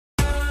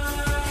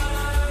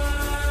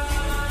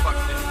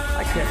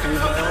these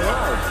are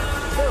allowed.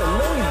 They're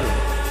amazing.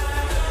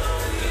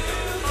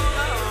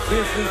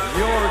 This is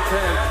your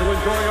chance to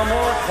enjoy a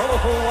more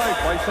colorful life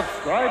by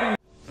subscribing.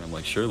 And I'm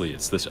like, surely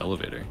it's this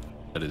elevator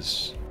that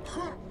is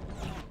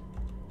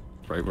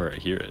right where I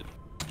hear it.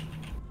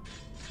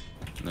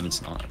 And then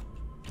it's not.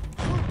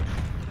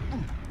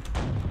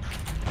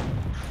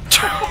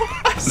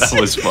 That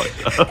was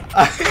fucked up.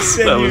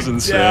 That was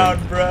insane.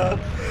 Down, bro.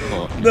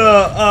 Oh,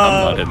 No,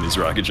 I'm not hitting these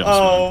rocket jumps.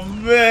 Oh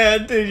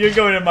man, dude, you're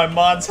going in my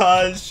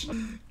montage.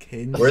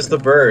 Where's the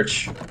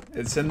birch?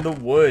 It's in the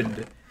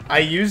wood. I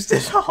used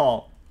it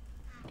all.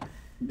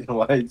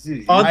 Why did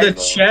you On the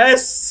use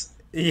chest?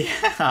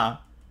 Yeah.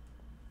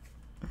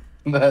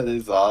 That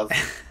is awesome.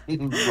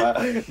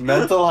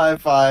 Mental high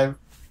five.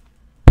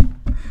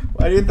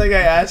 Why do you think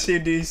I asked you,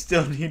 do you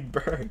still need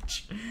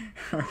birch?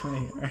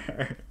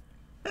 Earlier.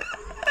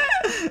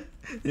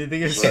 Do you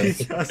think it's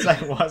because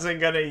I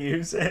wasn't gonna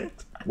use it?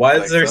 Why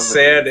is there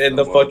sand in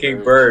the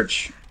fucking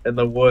birch? In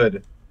the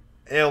wood?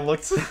 It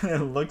looks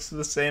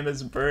the same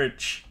as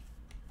birch.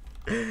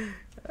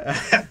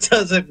 That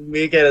doesn't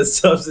make it a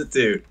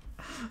substitute.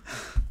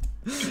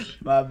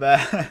 My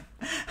bad.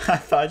 I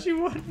thought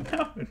you wouldn't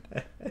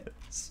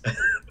notice.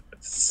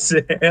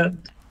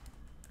 Sand.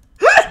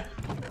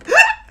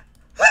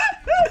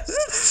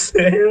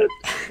 Sand.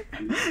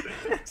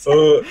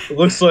 Oh,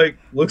 looks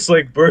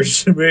like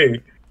birch to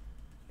me.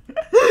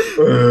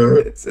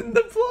 It's in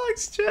the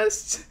blocks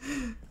chest.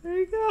 There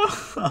you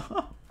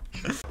go.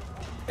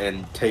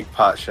 And take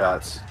pot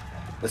shots,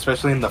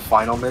 especially in the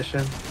final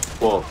mission.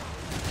 Well,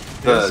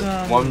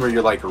 the one where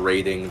you're like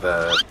raiding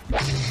the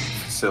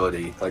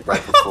facility, like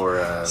right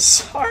before.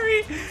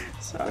 Sorry.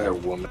 A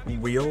woman.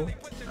 Wheel.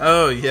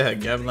 Oh yeah,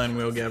 Gavlan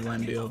wheel,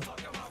 Gavlan deal,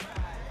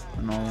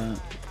 and all that.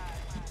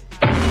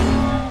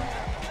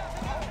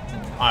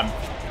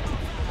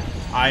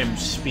 I am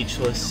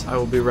speechless. I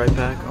will be right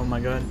back. Oh my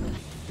god.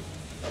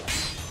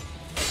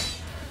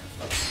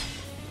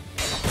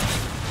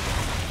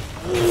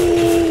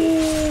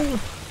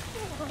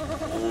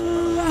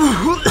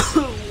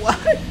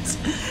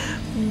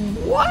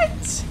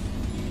 What?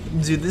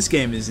 Dude, this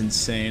game is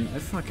insane. I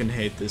fucking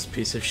hate this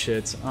piece of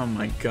shit. Oh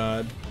my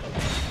god.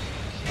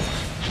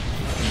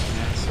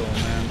 Asshole,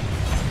 man.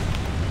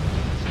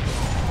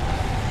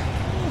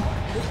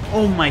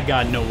 Oh my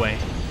god, no way.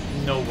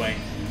 No way.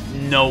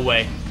 No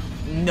way.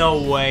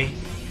 No way.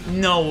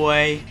 No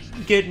way.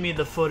 Get me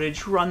the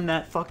footage. Run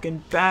that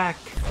fucking back.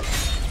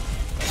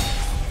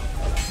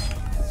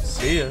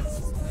 See ya.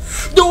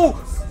 No!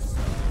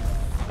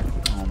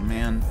 Oh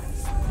man.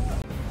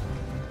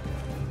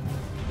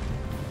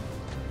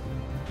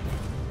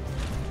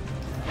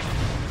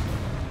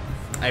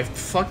 I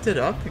fucked it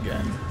up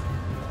again.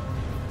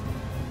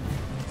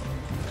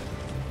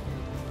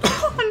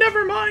 Oh,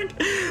 never mind.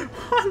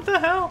 What the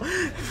hell?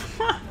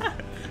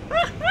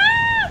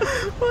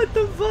 What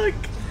the fuck?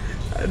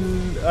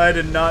 I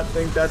did not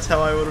think that's how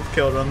I would have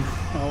killed him.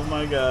 Oh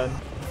my god.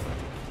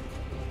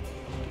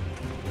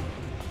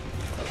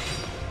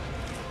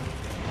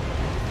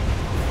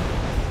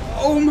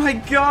 Oh my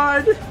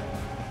god!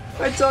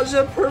 I dodged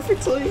that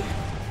perfectly.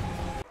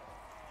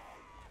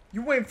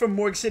 You ain't from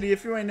Morgue City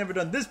if you ain't never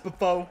done this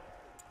before.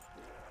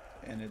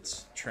 And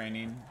it's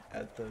training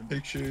at the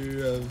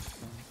picture of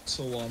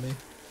salami.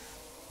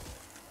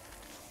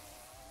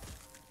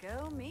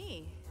 Go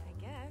me, I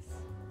guess.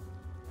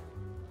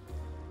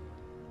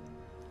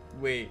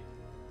 Wait.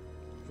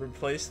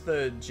 Replace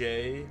the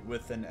J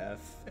with an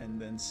F and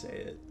then say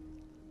it.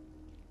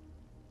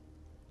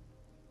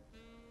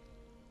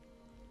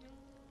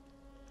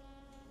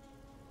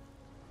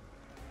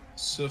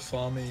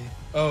 Safami.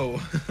 Oh.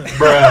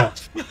 Bruh.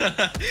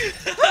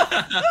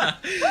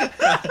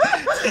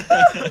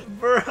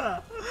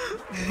 Bruh.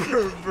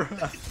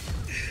 Bruh.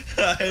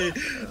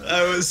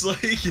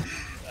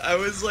 I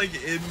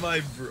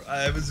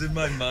was in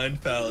my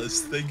mind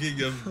palace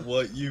thinking of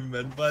what you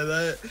meant by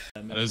that.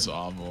 That is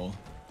awful.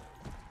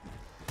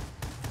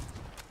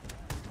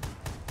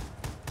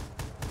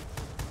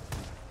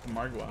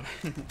 Margwa.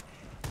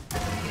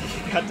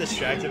 You got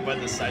distracted by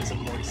the sights of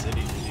Morgue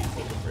City. Did you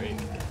take a break?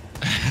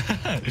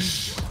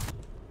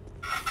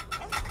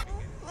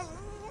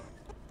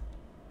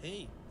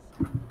 Hey.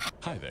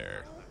 Hi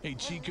there. Hey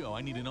Chico,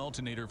 I need an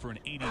alternator for an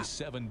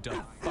 87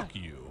 duck. Fuck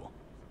you.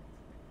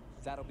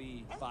 That'll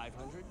be $500.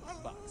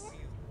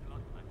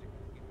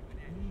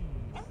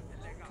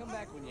 Come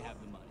back when you have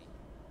the money.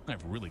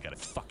 I've really got to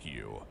fuck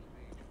you.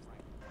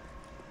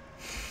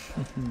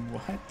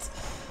 What?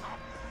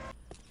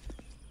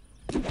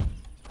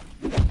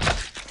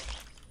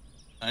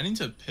 I need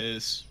to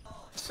piss.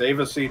 Save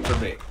a seat for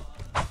me.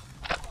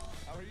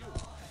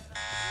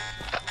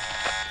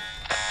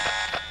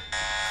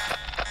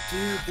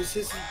 Dude, this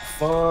isn't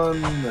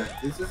fun.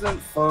 This isn't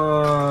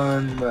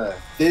fun.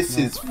 This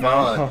is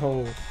fun.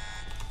 No.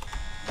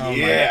 Oh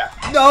yeah.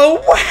 No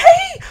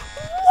way!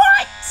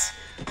 What?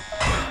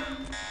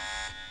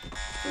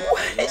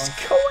 What is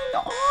going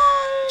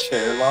on?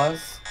 Chair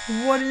laws?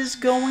 What is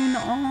going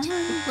on,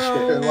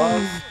 bro? Chair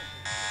laws?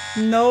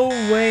 No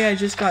way I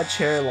just got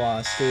chair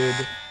loss,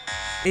 dude.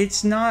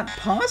 It's not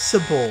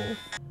possible.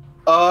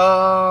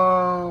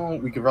 Oh,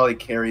 we could probably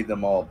carry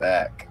them all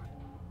back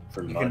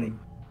for You money. can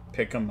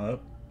pick them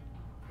up.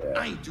 Yeah.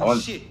 I ain't do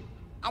shit.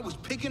 I was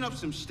picking up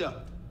some stuff.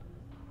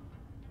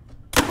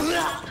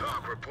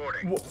 Talk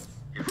reporting. You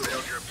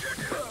failed your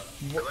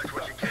objective. Collect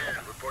what you can.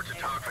 Report to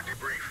Talk for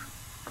debrief.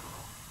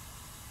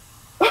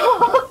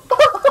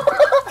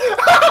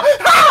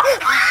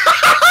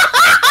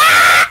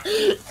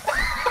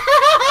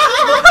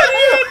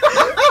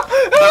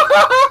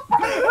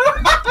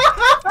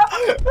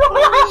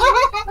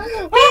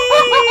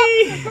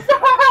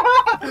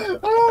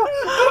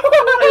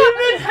 What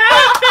even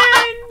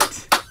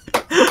happened?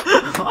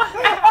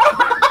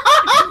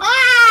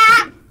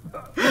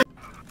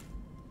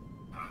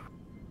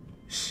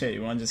 Shit,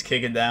 you wanna just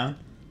kick it down?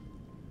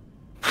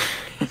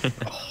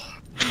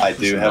 I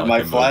do have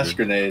my flash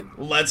grenade.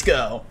 Let's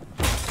go.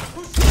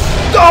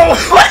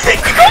 Oh my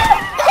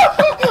god!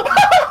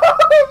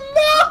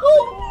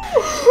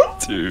 No!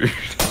 Dude.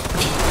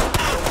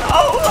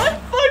 Oh my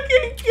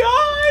fucking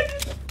god!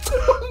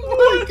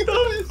 What the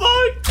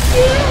fuck,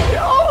 dude?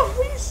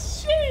 Holy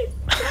shit!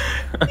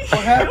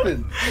 What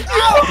happened?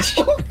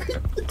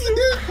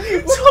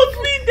 You took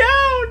me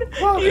down!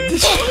 You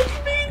took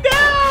me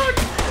down!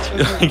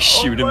 Like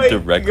shoot him my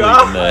directly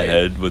God. in the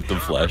head with the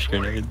flash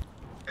grenade.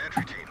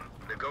 Entry team,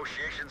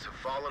 negotiations have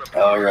fallen apart.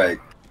 All right.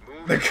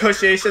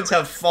 Negotiations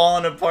have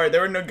fallen apart. They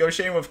were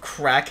negotiating with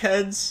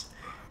crackheads?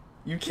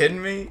 You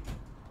kidding me?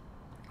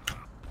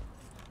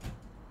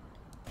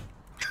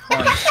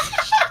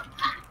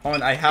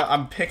 Hold on,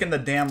 I'm picking the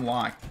damn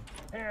lock.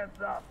 Hands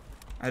up.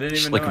 I didn't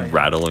Just even like know.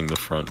 rattling the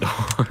front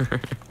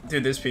door.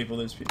 Dude, there's people.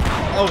 Oh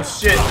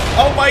shit!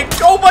 Oh my!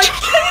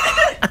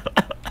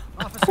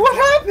 What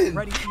happened?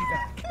 Ready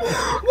feedback.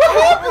 What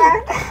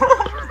happened?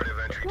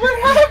 What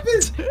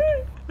happened?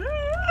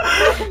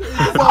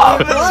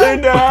 Officer Put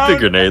the down!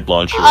 grenade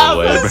launcher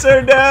away, bro.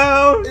 Officer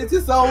down! It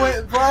just all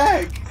went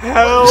black.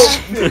 Help!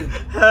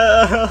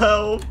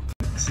 Help!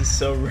 This is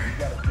so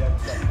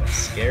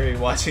scary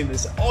watching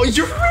this. Oh,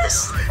 your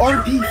wrist!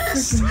 RP.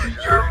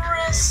 Your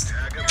wrist!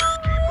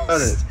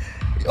 Got it.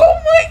 Oh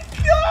my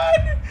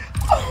god!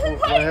 Oh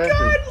What my happened?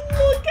 god!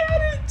 Look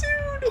at it,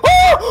 dude!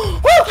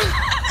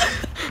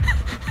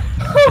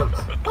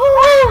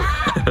 Holy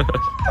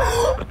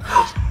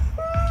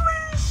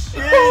shit!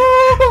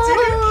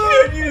 Dude, you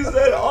can't use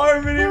that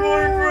arm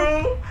anymore,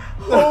 bro!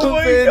 Oh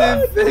my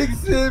god!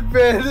 Fix it,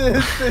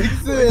 Bennett, fix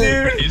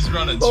it. Dude! He's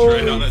running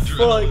straight on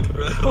adrenaline,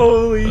 bro.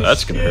 Holy shit!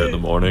 That's gonna hurt in the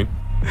morning.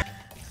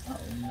 Oh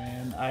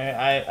man,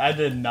 I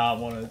did not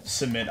want to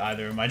submit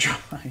either of my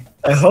drawings.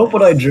 I hope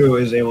what I drew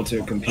is able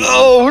to compete.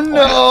 Oh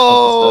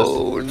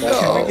no!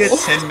 Can we get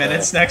 10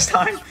 minutes next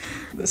time?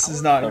 This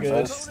is not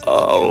good.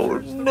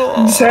 Oh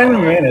no! 10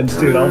 minutes,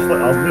 dude. I'll do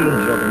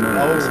the joke.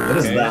 What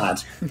is okay.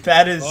 that?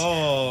 That is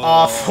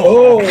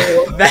awful.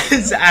 Oh. That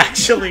is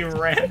actually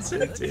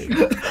rancid, dude.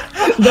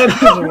 That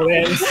is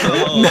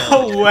rancid. No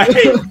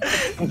way.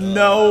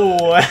 No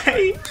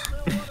way.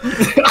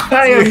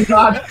 I am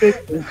not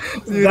fixing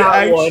Dude,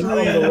 that one.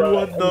 actually,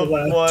 what the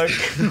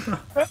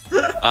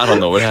fuck? I don't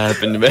know what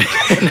happened to me.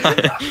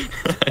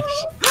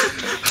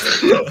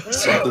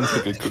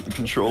 Something took a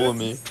control of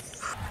me.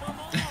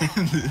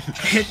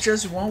 It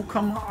just won't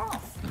come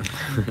off.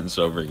 It's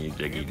so bringing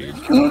Jiggy, dude.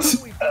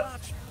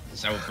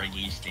 So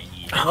bringy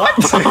stingy. What?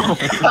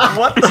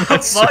 What the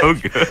fuck? So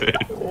good.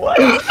 What?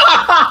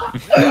 What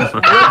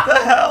the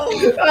hell?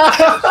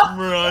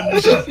 Run.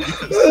 What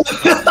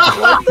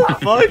the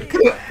fuck?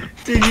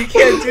 Dude, you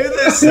can't do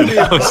this to me.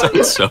 That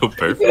was so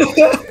perfect.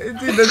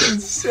 Dude, that's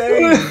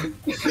insane.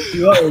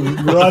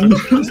 Run.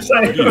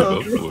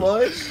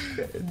 What?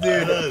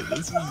 Dude,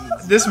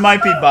 this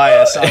might be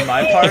bias on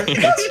my part,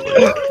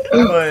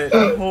 but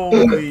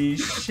holy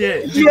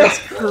shit, dude, that's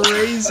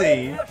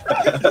crazy.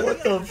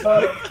 What the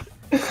fuck?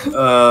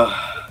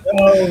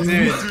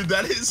 Dude,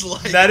 that is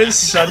like. That is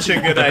such a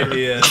good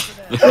idea.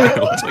 It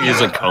looks like he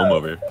has a comb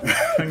over.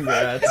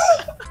 Congrats.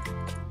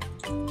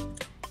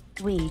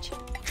 Weege.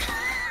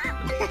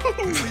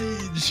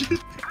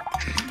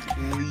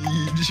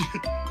 Weege.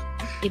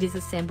 It is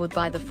assembled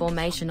by the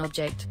formation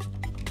object.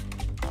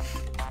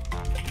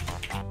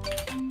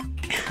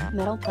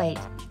 Metal plate.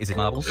 Is it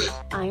marbles?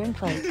 Iron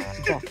plate.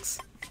 Box.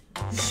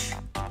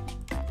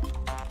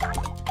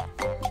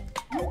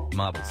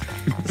 Marbles.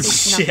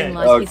 It's Shit. nothing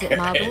like is it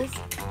marbles?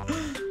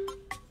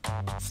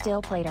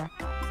 Steel plater.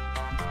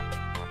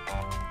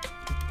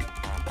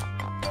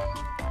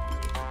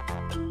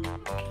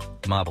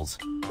 Marbles.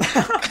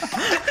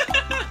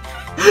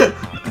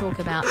 Talk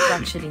about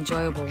structured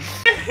enjoyable.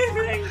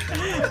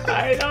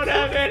 I don't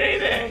have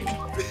anything.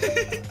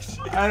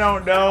 I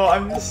don't know.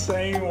 I'm just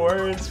saying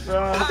words,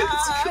 bro.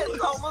 It's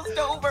almost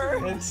over.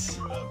 It's.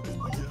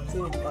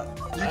 You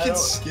can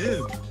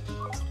skip.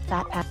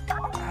 Fat pack.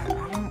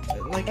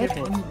 Like, it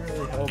wouldn't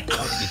really help.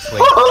 It's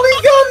Holy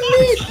god,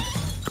 meat!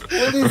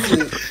 What is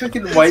it?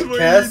 Freaking White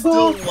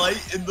Castle?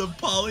 Delight in the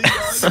polygon.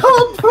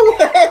 Oh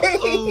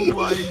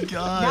my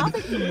god. Now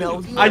that you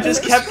know the I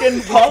just kept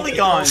getting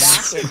polygons.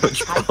 answer,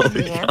 type in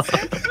the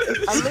answer.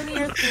 this.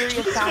 linear theory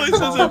of sound This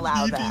is won't a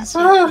allow PP that.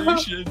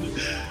 secretion.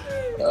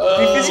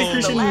 PP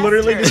secretion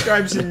literally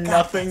describes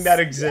nothing that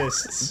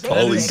exists.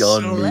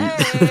 Polygon meat.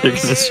 They're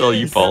gonna sell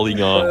you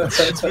polygons.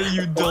 That's where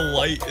you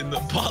delight in the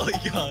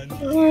polygon.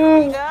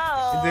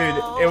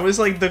 Dude, it was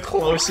like the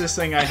closest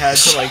thing I had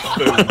to like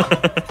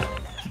food.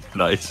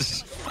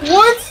 Nice.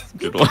 What?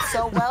 Good one.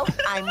 So well,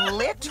 I'm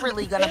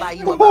literally gonna buy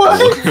you a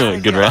bottle.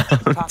 Good round.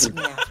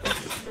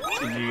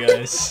 You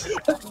guys.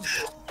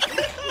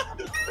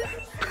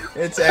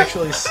 It's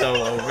actually so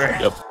over.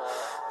 Yep.